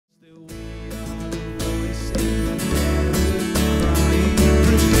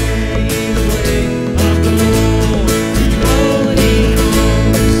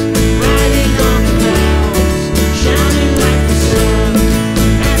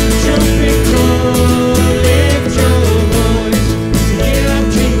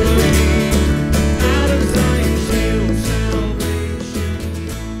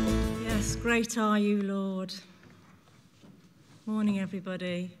Morning,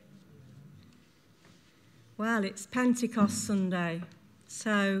 everybody. Well, it's Pentecost Sunday,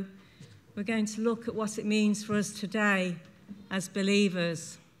 so we're going to look at what it means for us today as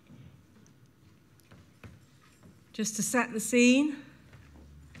believers. Just to set the scene,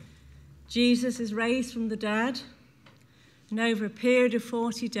 Jesus is raised from the dead, and over a period of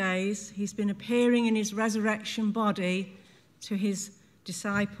 40 days, he's been appearing in his resurrection body to his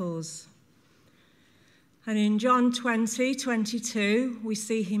disciples. And in John 20:22, we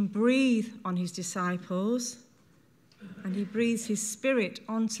see him breathe on his disciples, and he breathes his spirit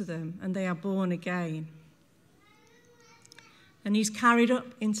onto them, and they are born again. And he's carried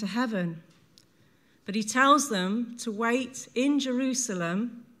up into heaven. But he tells them to wait in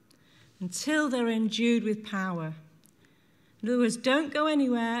Jerusalem until they're endued with power. In other words, don't go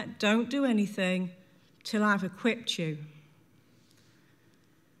anywhere, don't do anything till I've equipped you.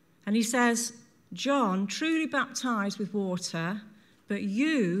 And he says, John truly baptized with water, but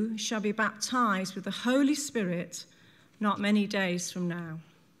you shall be baptized with the Holy Spirit not many days from now.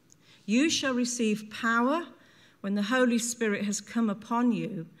 You shall receive power when the Holy Spirit has come upon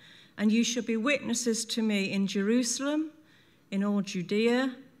you, and you shall be witnesses to me in Jerusalem, in all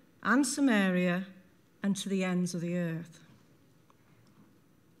Judea and Samaria, and to the ends of the earth.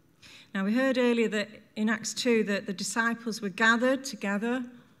 Now, we heard earlier that in Acts 2 that the disciples were gathered together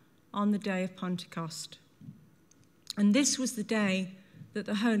on the day of Pentecost. And this was the day that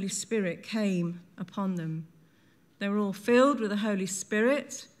the Holy Spirit came upon them. They were all filled with the Holy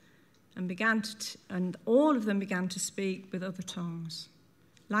Spirit and all of them began to speak with other tongues,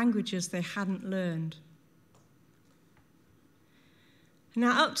 languages they hadn't learned.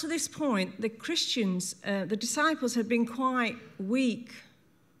 Now, up to this point, the disciples had been quite weak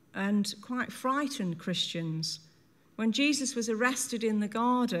and quite frightened Christians. When Jesus was arrested in the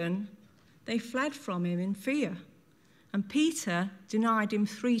garden, they fled from him in fear, and Peter denied him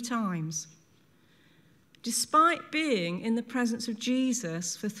 3 times. Despite being in the presence of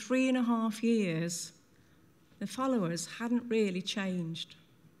Jesus for 3.5 years, the followers hadn't really changed.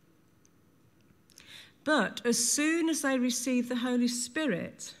 But as soon as they received the Holy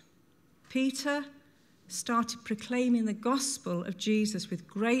Spirit, Peter started proclaiming the gospel of Jesus with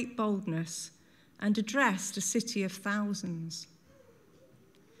great boldness and addressed a city of thousands.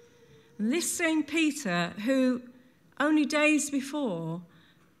 And this same Peter, who only days before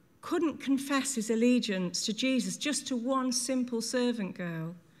couldn't confess his allegiance to Jesus, just to one simple servant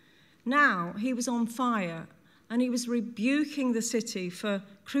girl, now he was on fire and he was rebuking the city for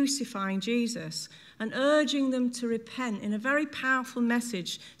crucifying Jesus and urging them to repent in a very powerful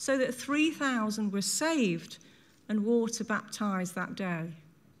message so that 3,000 were saved and water baptized that day.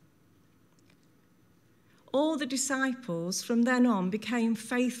 All the disciples from then on became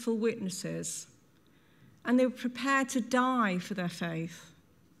faithful witnesses, and they were prepared to die for their faith.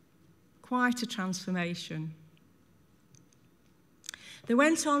 Quite a transformation. They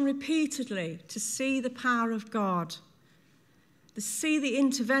went on repeatedly to see the power of God, to see the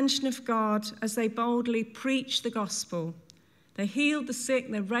intervention of God as they boldly preached the gospel. They healed the sick,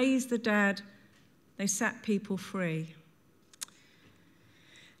 they raised the dead, they set people free.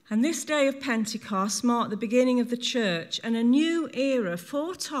 And this day of Pentecost marked the beginning of the church and a new era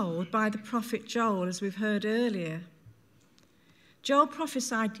foretold by the prophet Joel, as we've heard earlier. Joel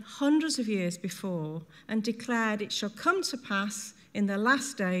prophesied hundreds of years before and declared, "It shall come to pass in the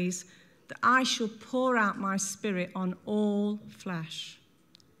last days that I shall pour out my spirit on all flesh."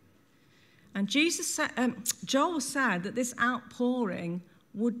 And Joel said that this outpouring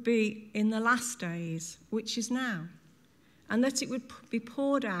would be in the last days, which is now, and that it would be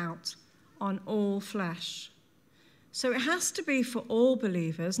poured out on all flesh. So it has to be for all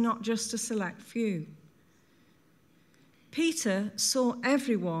believers, not just a select few. Peter saw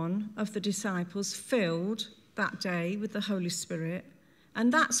every one of the disciples filled that day with the Holy Spirit,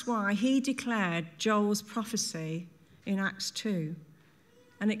 and that's why he declared Joel's prophecy in Acts 2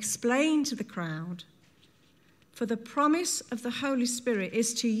 and explained to the crowd, "For the promise of the Holy Spirit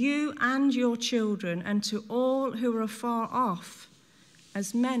is to you and your children and to all who are afar off,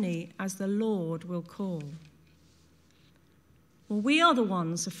 as many as the Lord will call." Well, we are the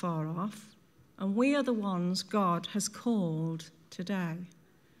ones afar off, and we are the ones God has called today.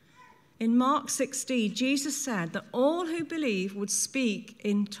 In Mark 16, Jesus said that all who believe would speak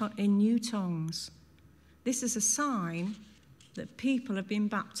in new tongues. This is a sign that people have been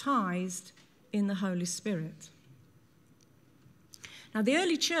baptized in the Holy Spirit. Now, the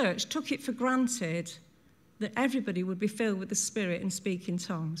early church took it for granted that everybody would be filled with the Spirit and speak in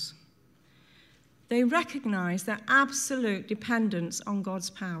tongues. They recognized their absolute dependence on God's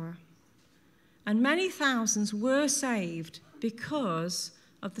power. And many thousands were saved because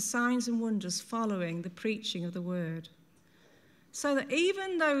of the signs and wonders following the preaching of the word. So that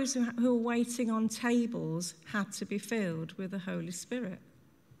even those who were waiting on tables had to be filled with the Holy Spirit.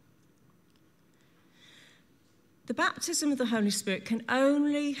 The baptism of the Holy Spirit can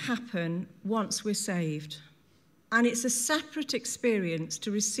only happen once we're saved. And it's a separate experience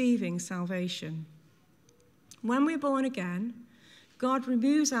to receiving salvation. When we're born again, God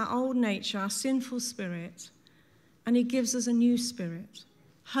removes our old nature, our sinful spirit, and he gives us a new spirit,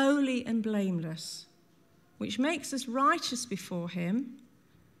 holy and blameless, which makes us righteous before him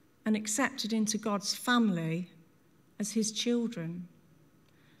and accepted into God's family as his children.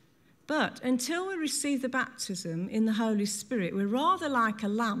 But until we receive the baptism in the Holy Spirit, we're rather like a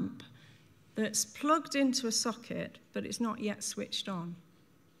lamp that's plugged into a socket, but it's not yet switched on.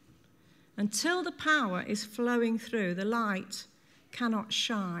 Until the power is flowing through, the light cannot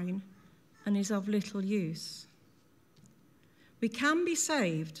shine and is of little use. We can be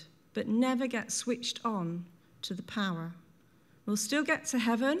saved, but never get switched on to the power. We'll still get to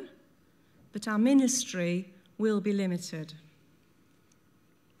heaven, but our ministry will be limited.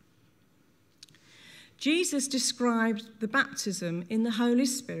 Jesus described the baptism in the Holy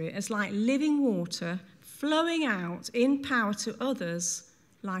Spirit as like living water flowing out in power to others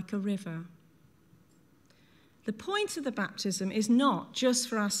like a river. The point of the baptism is not just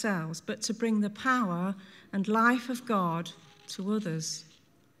for ourselves, but to bring the power and life of God to others.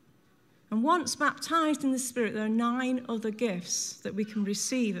 And once baptized in the Spirit, there are 9 other gifts that we can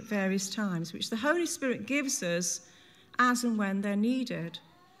receive at various times, which the Holy Spirit gives us as and when they're needed.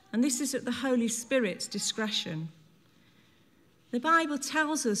 And this is at the Holy Spirit's discretion. The Bible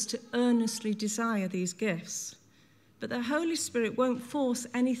tells us to earnestly desire these gifts, but the Holy Spirit won't force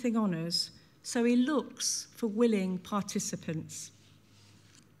anything on us, so he looks for willing participants.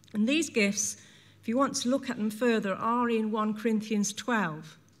 And these gifts, if you want to look at them further, are in 1 Corinthians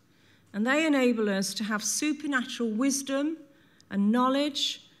 12. And they enable us to have supernatural wisdom and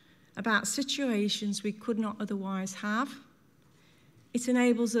knowledge about situations we could not otherwise have. It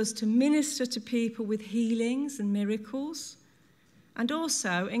enables us to minister to people with healings and miracles, and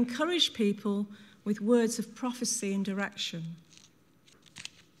also encourage people with words of prophecy and direction.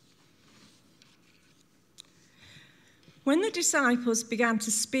 When the disciples began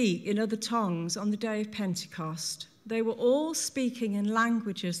to speak in other tongues on the day of Pentecost, they were all speaking in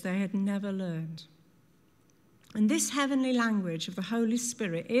languages they had never learned. And this heavenly language of the Holy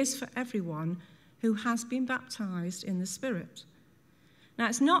Spirit is for everyone who has been baptized in the Spirit. Now,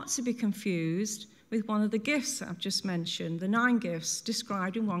 it's not to be confused with one of the gifts that I've just mentioned, the 9 gifts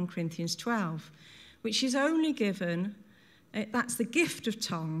described in 1 Corinthians 12, which is only given, that's the gift of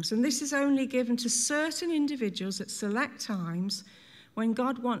tongues, and this is only given to certain individuals at select times when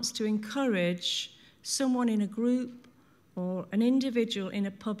God wants to encourage someone in a group or an individual in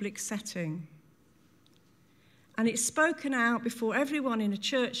a public setting. And it's spoken out before everyone in a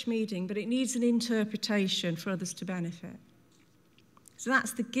church meeting, but it needs an interpretation for others to benefit. So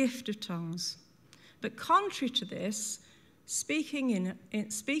that's the gift of tongues. But contrary to this, speaking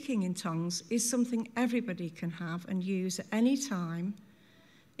in tongues is something everybody can have and use at any time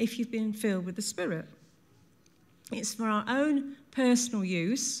if you've been filled with the Spirit. It's for our own personal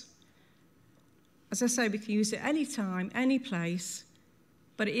use. As I say, we can use it any time, any place,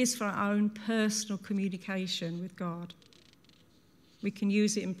 but it is for our own personal communication with God. We can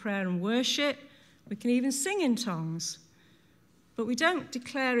use it in prayer and worship. We can even sing in tongues. But we don't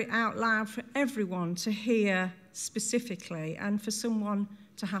declare it out loud for everyone to hear specifically and for someone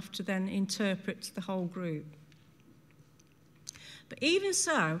to have to then interpret to the whole group. But even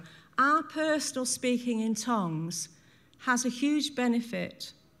so, our personal speaking in tongues has a huge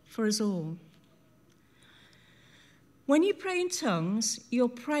benefit for us all. When you pray in tongues, you're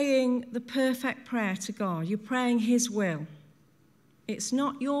praying the perfect prayer to God. You're praying his will. It's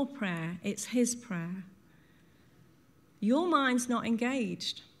not your prayer, it's his prayer. Your mind's not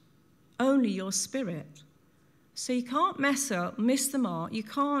engaged, only your spirit. So you can't mess up, miss the mark. You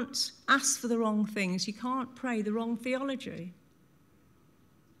can't ask for the wrong things. You can't pray the wrong theology.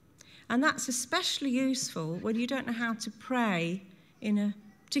 And that's especially useful when you don't know how to pray in a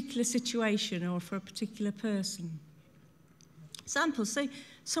particular situation or for a particular person. Example, say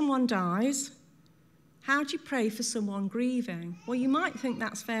someone dies. How do you pray for someone grieving? Well, you might think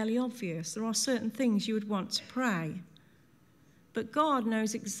that's fairly obvious. There are certain things you would want to pray. But God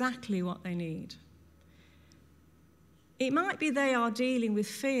knows exactly what they need. It might be they are dealing with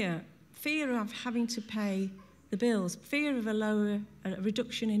fear of having to pay the bills, fear of a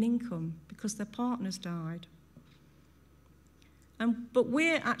reduction in income because their partner's died. But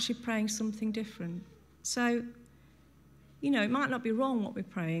we're actually praying something different. So it might not be wrong what we're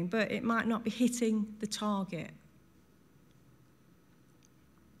praying, but it might not be hitting the target.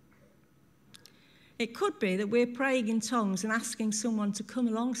 It could be that we're praying in tongues and asking someone to come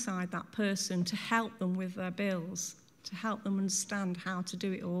alongside that person to help them with their bills, to help them understand how to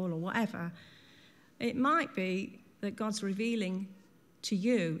do it all or whatever. It might be that God's revealing to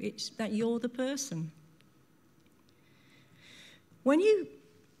you that you're the person. When you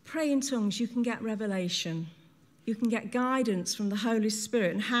pray in tongues, you can get revelation. You can get guidance from the Holy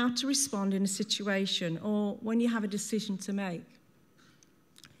Spirit on how to respond in a situation or when you have a decision to make.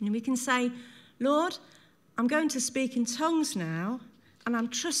 And we can say, Lord, I'm going to speak in tongues now, and I'm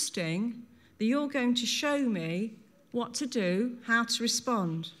trusting that you're going to show me what to do, how to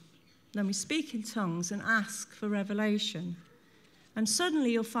respond. Then we speak in tongues and ask for revelation. And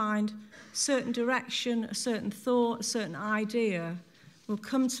suddenly you'll find a certain direction, a certain thought, a certain idea will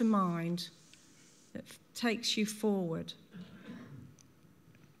come to mind that takes you forward.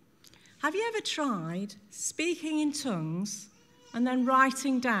 Have you ever tried speaking in tongues and then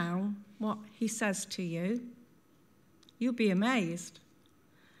writing down what he says to you? You'll be amazed.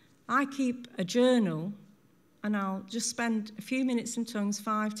 I keep a journal and I'll just spend a few minutes in tongues,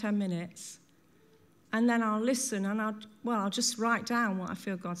 5-10 minutes, and then I'll listen and I'll just write down what I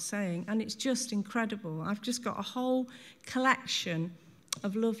feel God's saying, and it's just incredible. I've just got a whole collection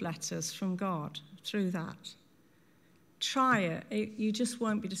of love letters from God through that. Try it. You just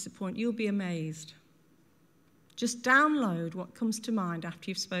won't be disappointed. You'll be amazed. Just download what comes to mind after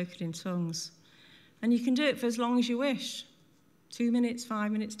you've spoken in tongues. And you can do it for as long as you wish. 2 minutes,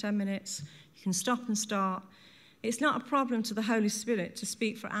 5 minutes, 10 minutes. You can stop and start. It's not a problem to the Holy Spirit to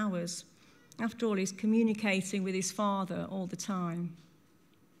speak for hours. After all, he's communicating with his Father all the time.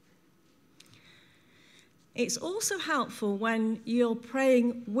 It's also helpful when you're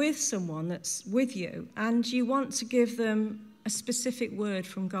praying with someone that's with you and you want to give them a specific word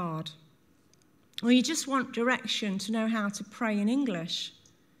from God. Or you just want direction to know how to pray in English.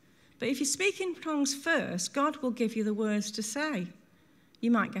 But if you speak in tongues first, God will give you the words to say.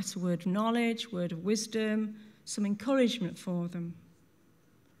 You might get a word of knowledge, word of wisdom, some encouragement for them.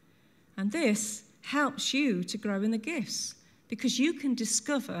 And this helps you to grow in the gifts because you can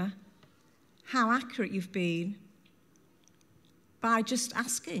discover how accurate you've been by just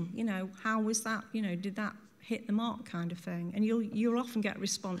asking, how was that, did that hit the mark kind of thing? And you'll often get a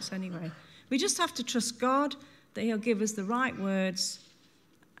response anyway. We just have to trust God that he'll give us the right words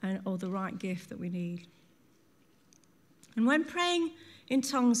or the right gift that we need. And when praying in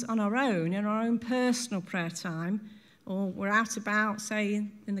tongues on our own, in our own personal prayer time, or we're out about, say,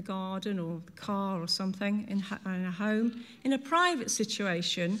 in the garden or the car or something, in a home, in a private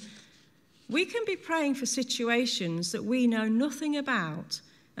situation, we can be praying for situations that we know nothing about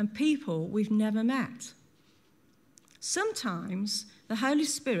and people we've never met. Sometimes the Holy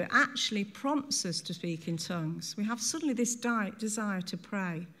Spirit actually prompts us to speak in tongues. We have suddenly this desire to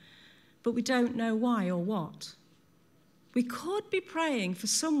pray, but we don't know why or what. We could be praying for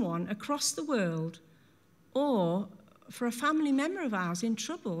someone across the world or for a family member of ours in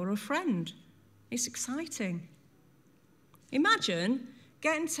trouble or a friend. It's exciting. Imagine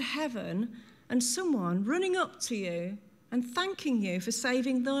getting to heaven and someone running up to you and thanking you for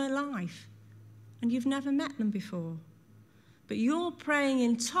saving their life, and you've never met them before. But your praying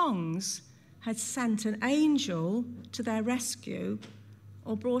in tongues had sent an angel to their rescue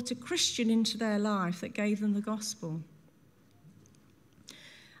or brought a Christian into their life that gave them the gospel.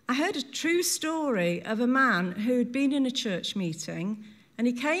 I heard a true story of a man who had been in a church meeting and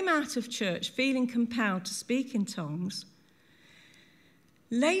he came out of church feeling compelled to speak in tongues.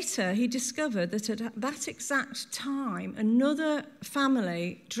 Later, he discovered that at that exact time, another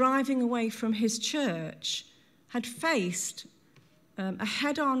family driving away from his church had faced a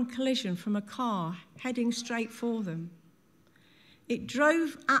head-on collision from a car heading straight for them. It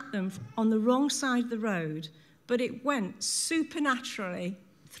drove at them on the wrong side of the road, but it went supernaturally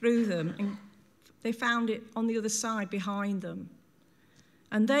through them, and they found it on the other side behind them.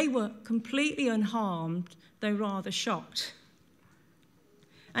 And they were completely unharmed, though rather shocked.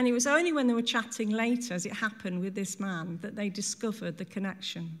 And it was only when they were chatting later, as it happened with this man, that they discovered the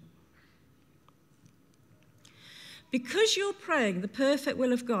connection. Because you're praying the perfect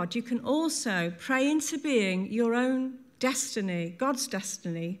will of God, you can also pray into being your own destiny, God's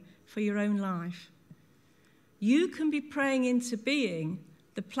destiny for your own life. You can be praying into being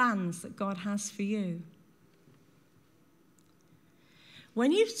the plans that God has for you.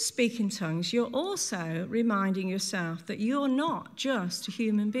 When you speak in tongues, you're also reminding yourself that you're not just a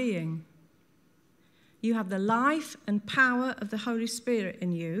human being. You have the life and power of the Holy Spirit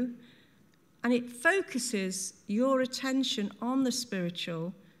in you, And it focuses your attention on the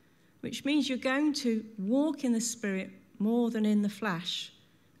spiritual, which means you're going to walk in the Spirit more than in the flesh.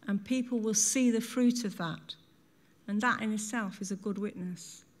 And people will see the fruit of that. And that in itself is a good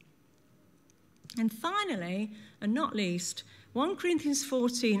witness. And finally, and not least, 1 Corinthians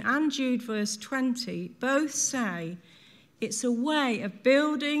 14 and Jude verse 20 both say it's a way of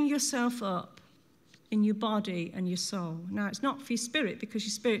building yourself up in your body and your soul. Now, it's not for your spirit, because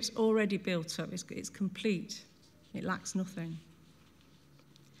your spirit's already built up. It's complete. It lacks nothing.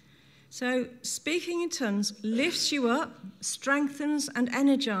 So speaking in tongues lifts you up, strengthens and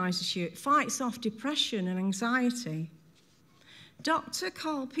energizes you. It fights off depression and anxiety. Dr.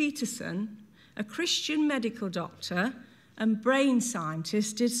 Carl Peterson, a Christian medical doctor and brain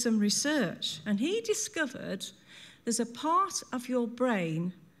scientist, did some research, and he discovered there's a part of your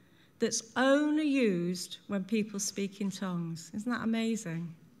brain that's only used when people speak in tongues. Isn't that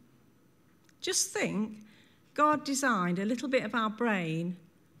amazing? Just think, God designed a little bit of our brain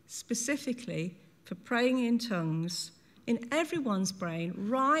specifically for praying in tongues in everyone's brain,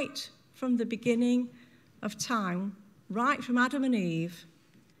 right from the beginning of time, right from Adam and Eve,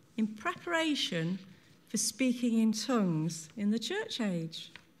 in preparation for speaking in tongues in the church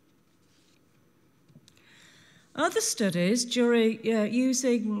age. Other studies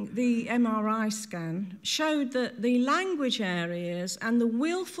using the MRI scan showed that the language areas and the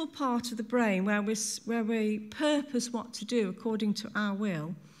willful part of the brain where we purpose what to do according to our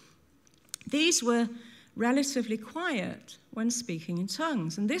will, these were relatively quiet when speaking in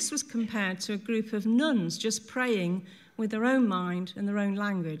tongues. And this was compared to a group of nuns just praying with their own mind and their own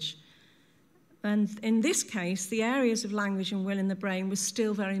language. And in this case, the areas of language and will in the brain were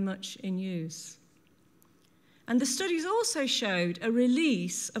still very much in use. And the studies also showed a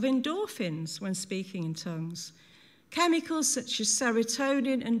release of endorphins when speaking in tongues, chemicals such as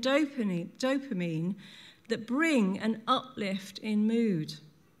serotonin and dopamine that bring an uplift in mood.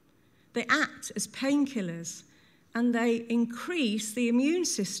 They act as painkillers, and they increase the immune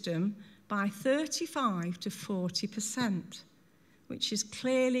system by 35 to 40%, which is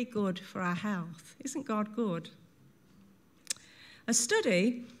clearly good for our health. Isn't God good? A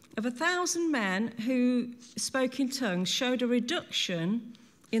study of 1,000 men who spoke in tongues showed a reduction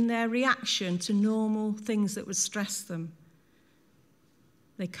in their reaction to normal things that would stress them.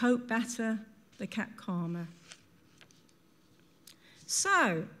 They coped better, they kept calmer.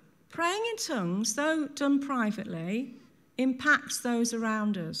 So, praying in tongues, though done privately, impacts those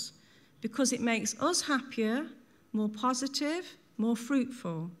around us because it makes us happier, more positive, more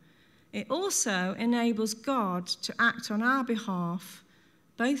fruitful. It also enables God to act on our behalf,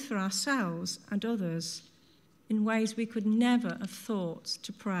 both for ourselves and others, in ways we could never have thought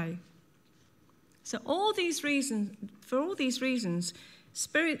to pray. So for all these reasons,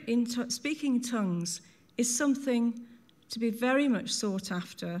 speaking in tongues is something to be very much sought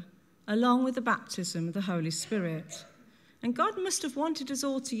after, along with the baptism of the Holy Spirit. And God must have wanted us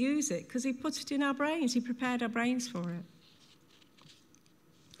all to use it because he put it in our brains. He prepared our brains for it.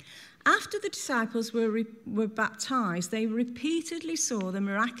 After the disciples were baptized, they repeatedly saw the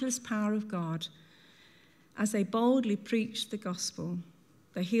miraculous power of God as they boldly preached the gospel.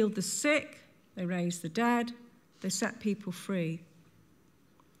 They healed the sick, they raised the dead, they set people free.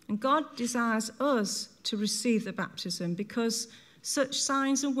 And God desires us to receive the baptism because such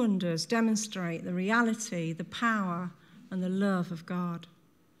signs and wonders demonstrate the reality, the power, and the love of God.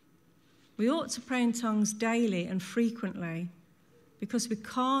 We ought to pray in tongues daily and frequently, because we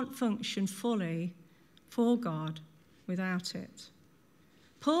can't function fully for God without it.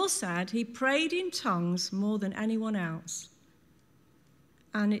 Paul said he prayed in tongues more than anyone else.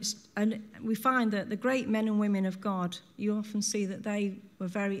 And we find that the great men and women of God, you often see that they were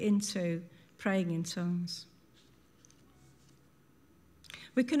very into praying in tongues.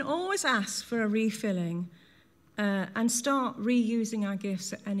 We can always ask for a refilling and start reusing our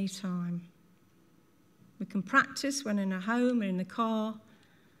gifts at any time. We can practice when in a home or in the car.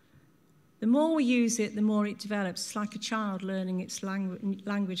 The more we use it, the more it develops. It's like a child learning its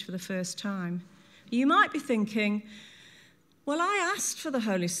language for the first time. You might be thinking, well, I asked for the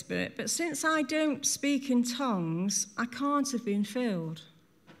Holy Spirit, but since I don't speak in tongues, I can't have been filled.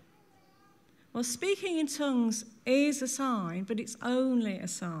 Well, speaking in tongues is a sign, but it's only a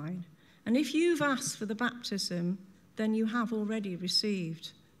sign. And if you've asked for the baptism, then you have already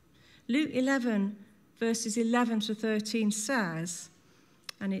received. Luke 11, verses 11 to 13 says,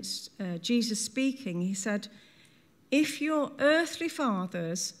 and it's Jesus speaking, he said, "If your earthly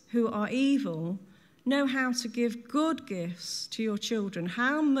fathers who are evil know how to give good gifts to your children,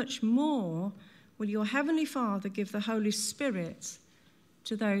 how much more will your heavenly Father give the Holy Spirit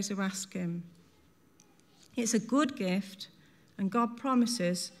to those who ask him. It's a good gift, and God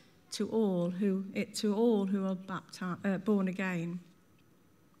promises to all who are born again.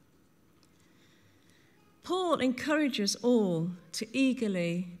 Paul encourages all to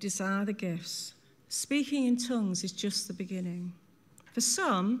eagerly desire the gifts. Speaking in tongues is just the beginning. For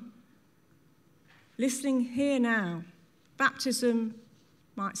some, listening here now, baptism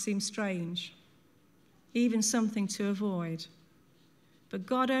might seem strange, even something to avoid. But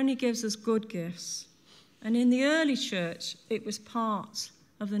God only gives us good gifts. And in the early church, it was part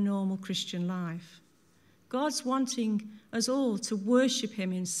of the normal Christian life. God's wanting us all to worship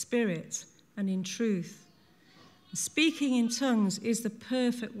him in spirit and in truth. Speaking in tongues is the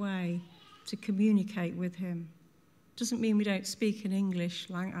perfect way to communicate with him. Doesn't mean we don't speak in English,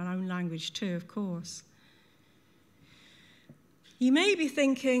 our own language too, of course. You may be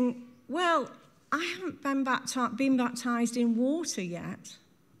thinking, well, I haven't been baptized in water yet.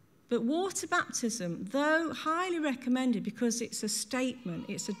 But water baptism, though highly recommended because it's a statement,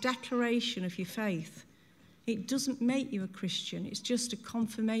 it's a declaration of your faith, it doesn't make you a Christian. It's just a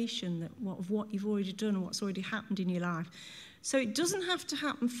confirmation of what you've already done and what's already happened in your life. So it doesn't have to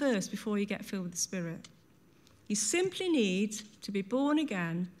happen first before you get filled with the Spirit. You simply need to be born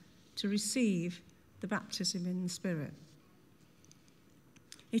again to receive the baptism in the Spirit.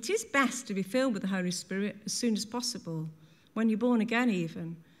 It is best to be filled with the Holy Spirit as soon as possible, when you're born again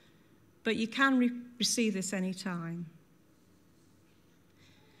even, but you can receive this any time.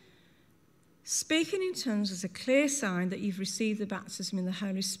 Speaking in tongues is a clear sign that you've received the baptism in the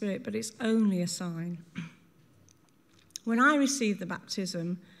Holy Spirit, but it's only a sign. When I received the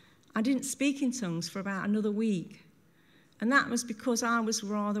baptism, I didn't speak in tongues for about another week, and that was because I was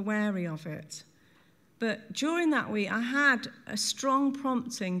rather wary of it. But during that week, I had a strong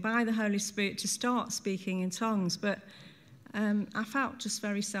prompting by the Holy Spirit to start speaking in tongues, but I felt just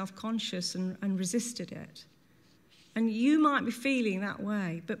very self-conscious and resisted it. And you might be feeling that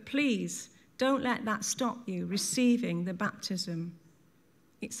way, but please don't let that stop you receiving the baptism.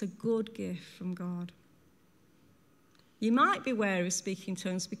 It's a good gift from God. You might be wary of speaking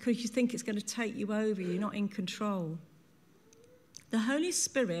tongues because you think it's going to take you over, you're not in control. The Holy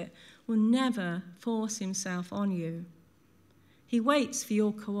Spirit will never force himself on you. He waits for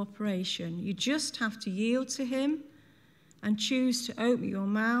your cooperation. You just have to yield to him and choose to open your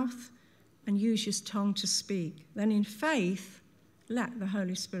mouth and use your tongue to speak. Then in faith, let the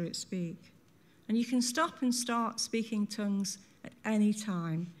Holy Spirit speak. And you can stop and start speaking tongues at any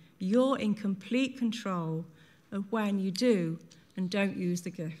time. You're in complete control of when you do and don't use the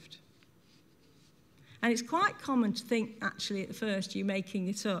gift. And it's quite common to think, actually, at first, you're making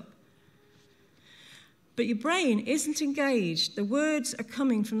it up. But your brain isn't engaged. The words are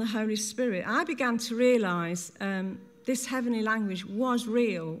coming from the Holy Spirit. I began to realise this heavenly language was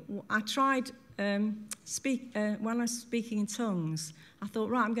real. I tried when I was speaking in tongues, I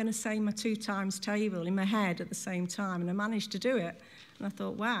thought, right, I'm going to say my 2 times table in my head at the same time, and I managed to do it. And I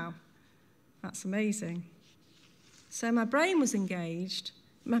thought, wow, that's amazing. So my brain was engaged.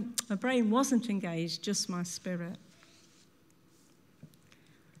 My brain wasn't engaged, just my spirit.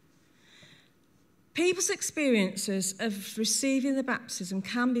 People's experiences of receiving the baptism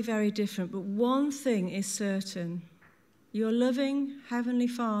can be very different, but one thing is certain. Your loving Heavenly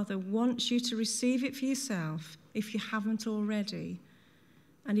Father wants you to receive it for yourself if you haven't already,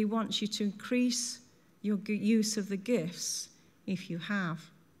 and he wants you to increase your use of the gifts if you have.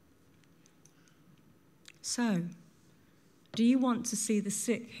 So, do you want to see the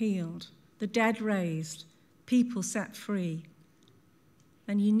sick healed, the dead raised, people set free?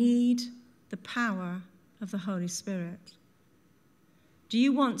 Then you need the power of the Holy Spirit. Do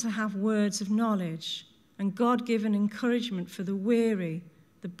you want to have words of knowledge and God-given encouragement for the weary,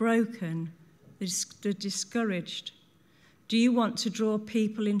 the broken, the discouraged? Do you want to draw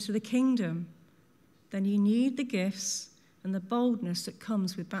people into the kingdom? Then you need the gifts and the boldness that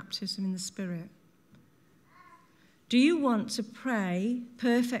comes with baptism in the Spirit. Do you want to pray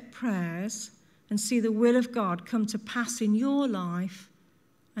perfect prayers and see the will of God come to pass in your life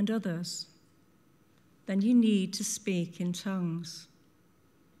and others? Then you need to speak in tongues.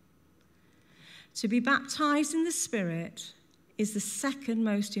 To be baptized in the Spirit is the second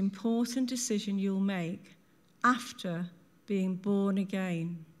most important decision you'll make after being born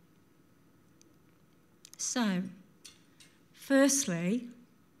again. So, firstly,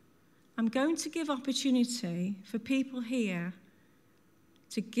 I'm going to give opportunity for people here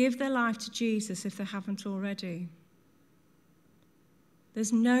to give their life to Jesus if they haven't already.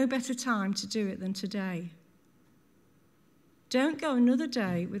 There's no better time to do it than today. Don't go another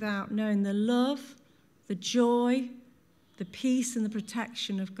day without knowing the love, the joy, the peace and the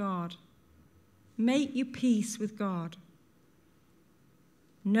protection of God. Make your peace with God.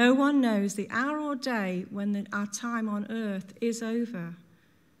 No one knows the hour or day when our time on earth is over.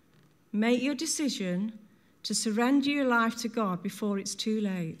 Make your decision to surrender your life to God before it's too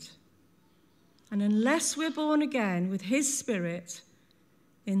late. And unless we're born again with his Spirit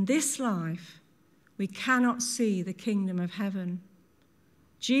in this life, we cannot see the kingdom of heaven.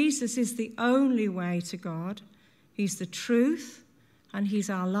 Jesus is the only way to God. He's the truth and he's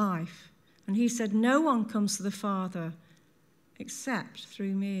our life. And he said, no one comes to the Father except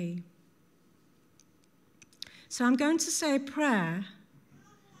through me. So I'm going to say a prayer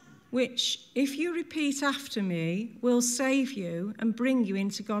which, if you repeat after me, will save you and bring you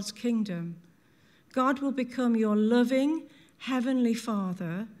into God's kingdom. God will become your loving, heavenly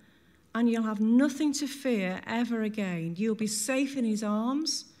Father, and you'll have nothing to fear ever again. You'll be safe in his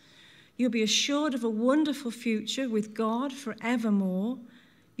arms. You'll be assured of a wonderful future with God forevermore.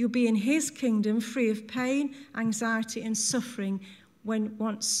 You'll be in his kingdom, free of pain, anxiety, and suffering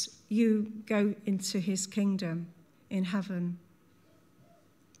once you go into his kingdom in heaven.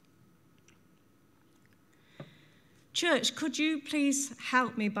 Church, could you please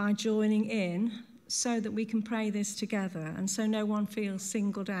help me by joining in so that we can pray this together and so no one feels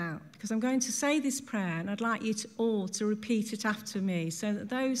singled out? Because I'm going to say this prayer and I'd like you all to repeat it after me so that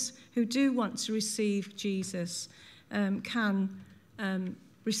those who do want to receive Jesus can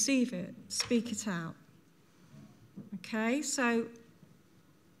receive it, speak it out. Okay, so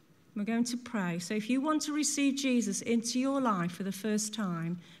we're going to pray. So if you want to receive Jesus into your life for the first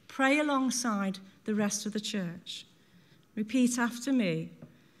time, pray alongside the rest of the church. Repeat after me.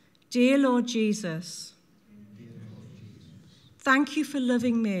 Dear Lord Jesus, thank you for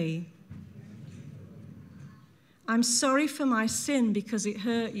loving me. I'm sorry for my sin because it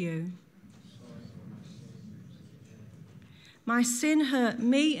hurt you. My sin hurt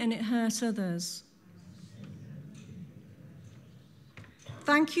me and it hurt others.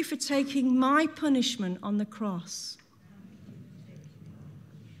 Thank you for taking my punishment on the cross.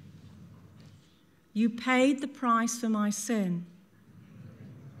 You paid the price for my sin.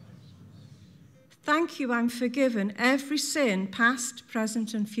 Thank you, I'm forgiven every sin, past,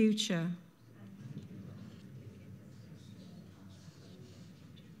 present, and future.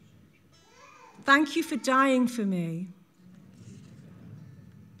 Thank you for dying for me.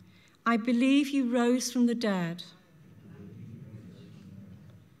 I believe you rose from the dead.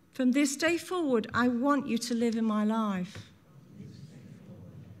 From this day forward, I want you to live in my life.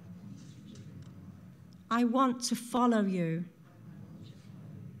 I want to follow you.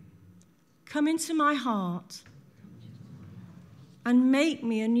 Come into my heart and make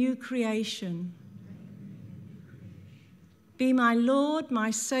me a new creation. Be my Lord,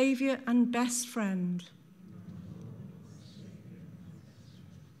 my Saviour, and best friend.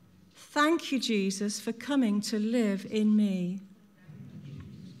 Thank you, Jesus, for coming to live in me.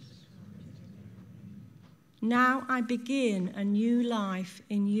 Now I begin a new life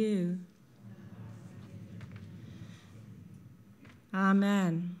in you.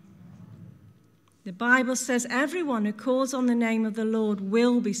 Amen. The Bible says everyone who calls on the name of the Lord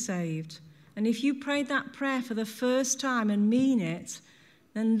will be saved. And if you prayed that prayer for the first time and mean it,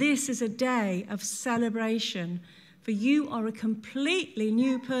 then this is a day of celebration, for you are a completely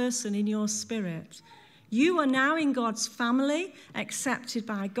new person in your spirit. You are now in God's family, accepted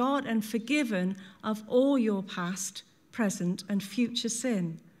by God and forgiven of all your past, present, and future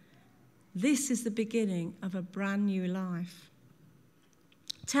sin. This is the beginning of a brand new life.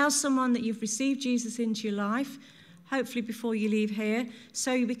 Tell someone that you've received Jesus into your life, hopefully before you leave here,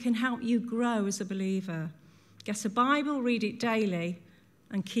 so we can help you grow as a believer. Get a Bible, read it daily,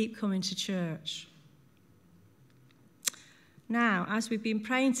 and keep coming to church. Now, as we've been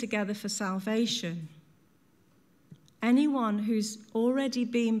praying together for salvation, anyone who's already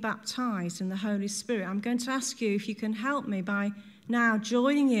been baptized in the Holy Spirit, I'm going to ask you if you can help me by now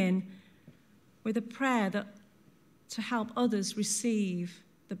joining in with a prayer to help others receive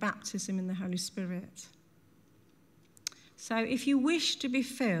the baptism in the Holy Spirit. So if you wish to be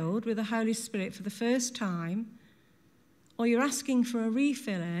filled with the Holy Spirit for the first time, or you're asking for a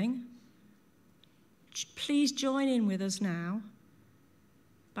refilling, please join in with us now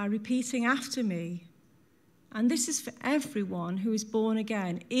by repeating after me. And this is for everyone who is born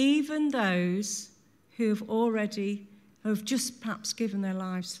again, even those who have just perhaps given their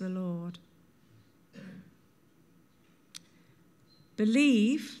lives to the Lord.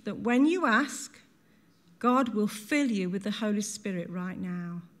 Believe that when you ask, God will fill you with the Holy Spirit right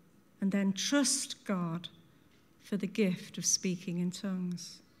now, and then trust God for the gift of speaking in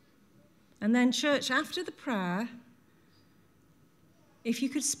tongues. And then, church, after the prayer, if you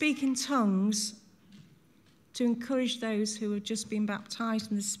could speak in tongues to encourage those who have just been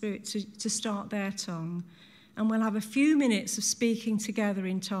baptized in the Spirit to start their tongue. And we'll have a few minutes of speaking together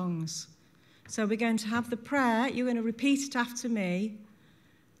in tongues. So we're going to have the prayer. You're going to repeat it after me.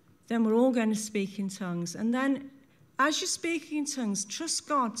 Then we're all going to speak in tongues. And then as you're speaking in tongues, trust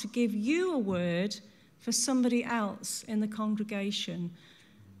God to give you a word for somebody else in the congregation.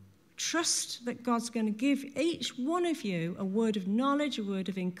 Trust that God's going to give each one of you a word of knowledge, a word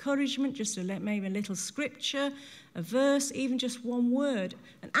of encouragement, just maybe a little scripture, a verse, even just one word.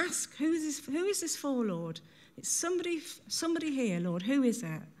 And ask, who is this for, Lord? It's somebody here, Lord. Who is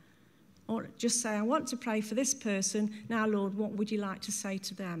it? Or just say, I want to pray for this person. Now, Lord, what would you like to say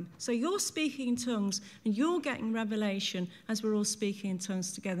to them? So you're speaking in tongues and you're getting revelation as we're all speaking in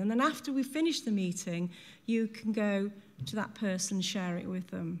tongues together. And then after we finish the meeting, you can go to that person and share it with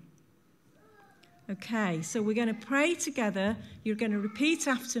them. Okay, so we're going to pray together. You're going to repeat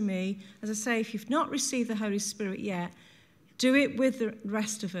after me. As I say, if you've not received the Holy Spirit yet, do it with the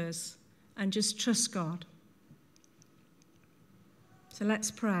rest of us and just trust God. So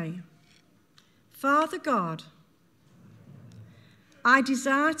let's pray. Father God, I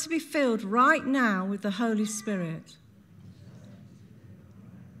desire to be filled right now with the Holy Spirit.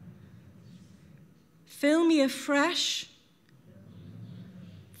 Fill me afresh.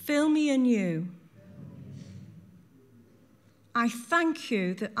 Fill me anew. I thank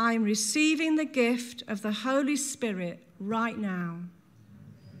you that I am receiving the gift of the Holy Spirit right now.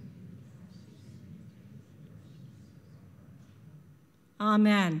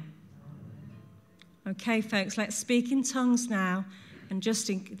 Amen. Okay, folks, let's speak in tongues now. And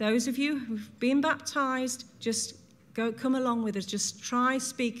just those of you who've been baptized, just come along with us. Just try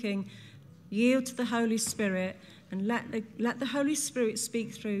speaking. Yield to the Holy Spirit. And let the Holy Spirit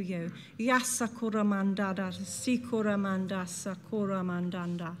speak through you. Yasakura mandada, sikura manda, sakura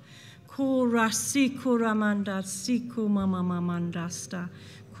mandanda. Kura sikura manda, siku mama mandasta.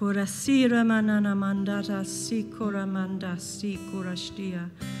 Kura sira manana mandata, sikura manda, sikura shtia.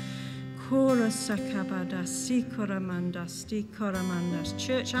 Kura sakabada, sikura manda, sikura mandas.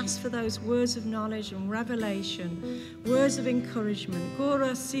 Church, ask for those words of knowledge and revelation, words of encouragement.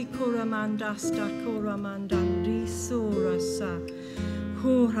 Kura sikura mandasta, kura mandandi sura sa.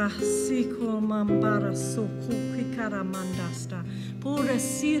 Kura sikura mambara so kukikara mandasta. Pura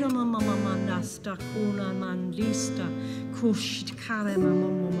sira mama mandasta, kuna mandista. Kushit kare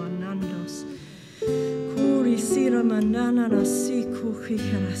mama manandos. Kuri sira mandana na siku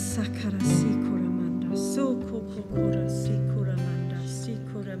kikara sakara sikura manda. So kukura sikura manda.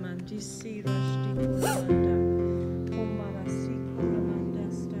 Sikura mandi sira shtikura manda. Kumara sikura manda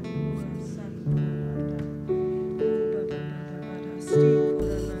stakura sakura manda. Uba baba baba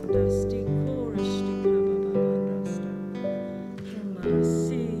stikura manda stikura shtikaba baba sta. Kumara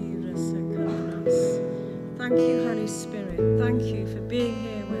sira sakaras. Thank you, Holy Spirit. Thank you for being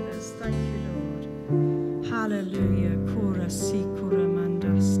here with us. Thank you, Lord. Hallelujah. Kura sikura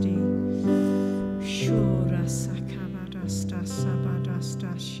mandasti. Shura sakabadasta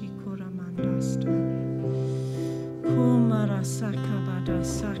sabadasta shikura mandasta. Kumara sakabada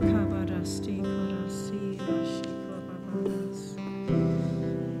sakabadasti kura sira shikura babadas.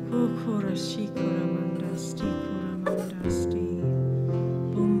 Kukura shikura mandasti kura mandasti.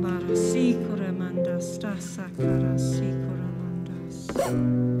 Bumbara sikura mandasta sakara sikura mandas.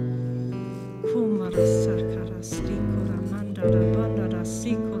 Kumara sakara stikura mandara bandara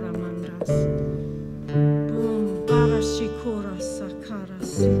sikura mandas. Boom bara shikura sakara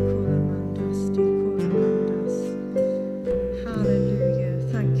sikura mandas stikura mandas. Hallelujah.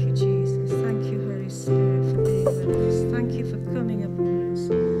 Thank you, Jesus. Thank you, Holy Spirit, for being with us. Thank you for coming upon us.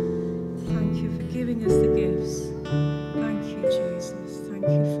 Thank you for giving us the gifts. Thank you, Jesus. Thank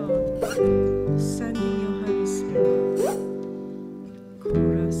you, Father, for sending your Holy Spirit.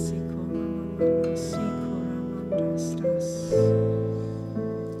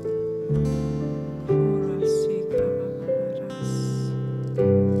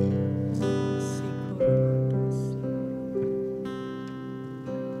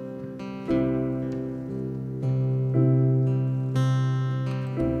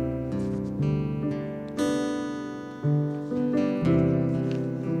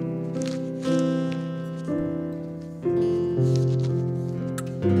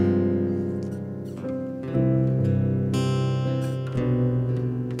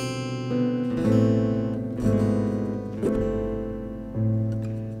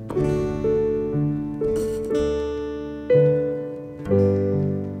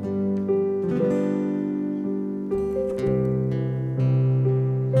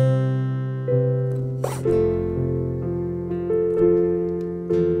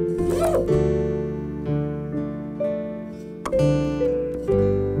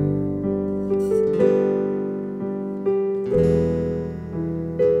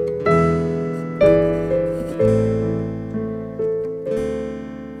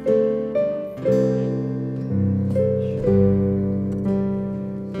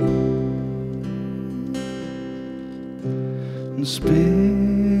 Spirit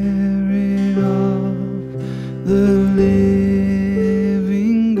of the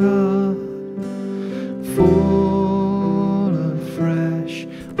living God, fall afresh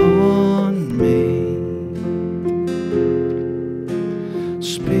on me.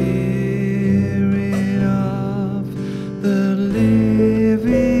 Spirit of the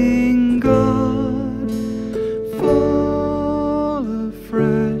living God, fall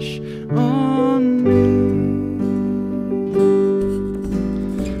afresh on me.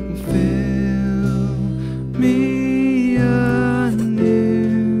 Fill me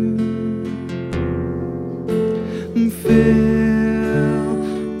anew. Fill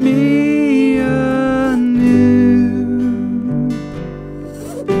me anew.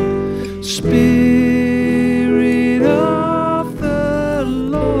 Spirit of the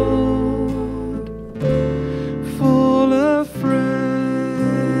Lord, fall afresh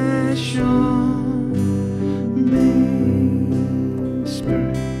on me.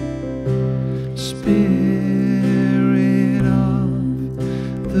 Spirit of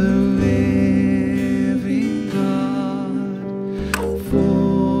the living God,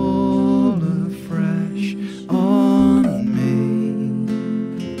 fall afresh on me.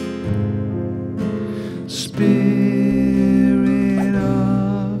 Spirit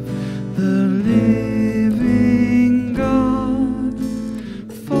of the living God,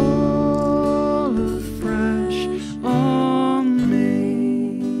 fall afresh on me.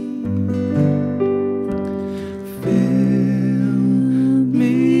 Fill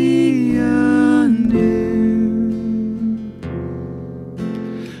me anew.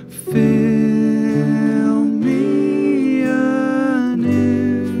 Fill me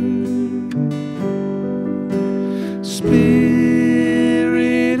anew.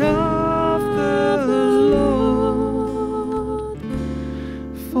 Spirit of the Lord,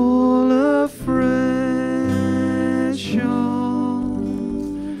 fall afresh on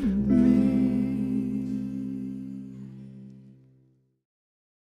me.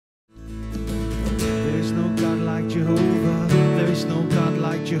 There is no God like Jehovah. There is no God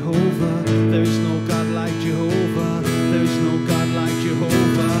like Jehovah. There is no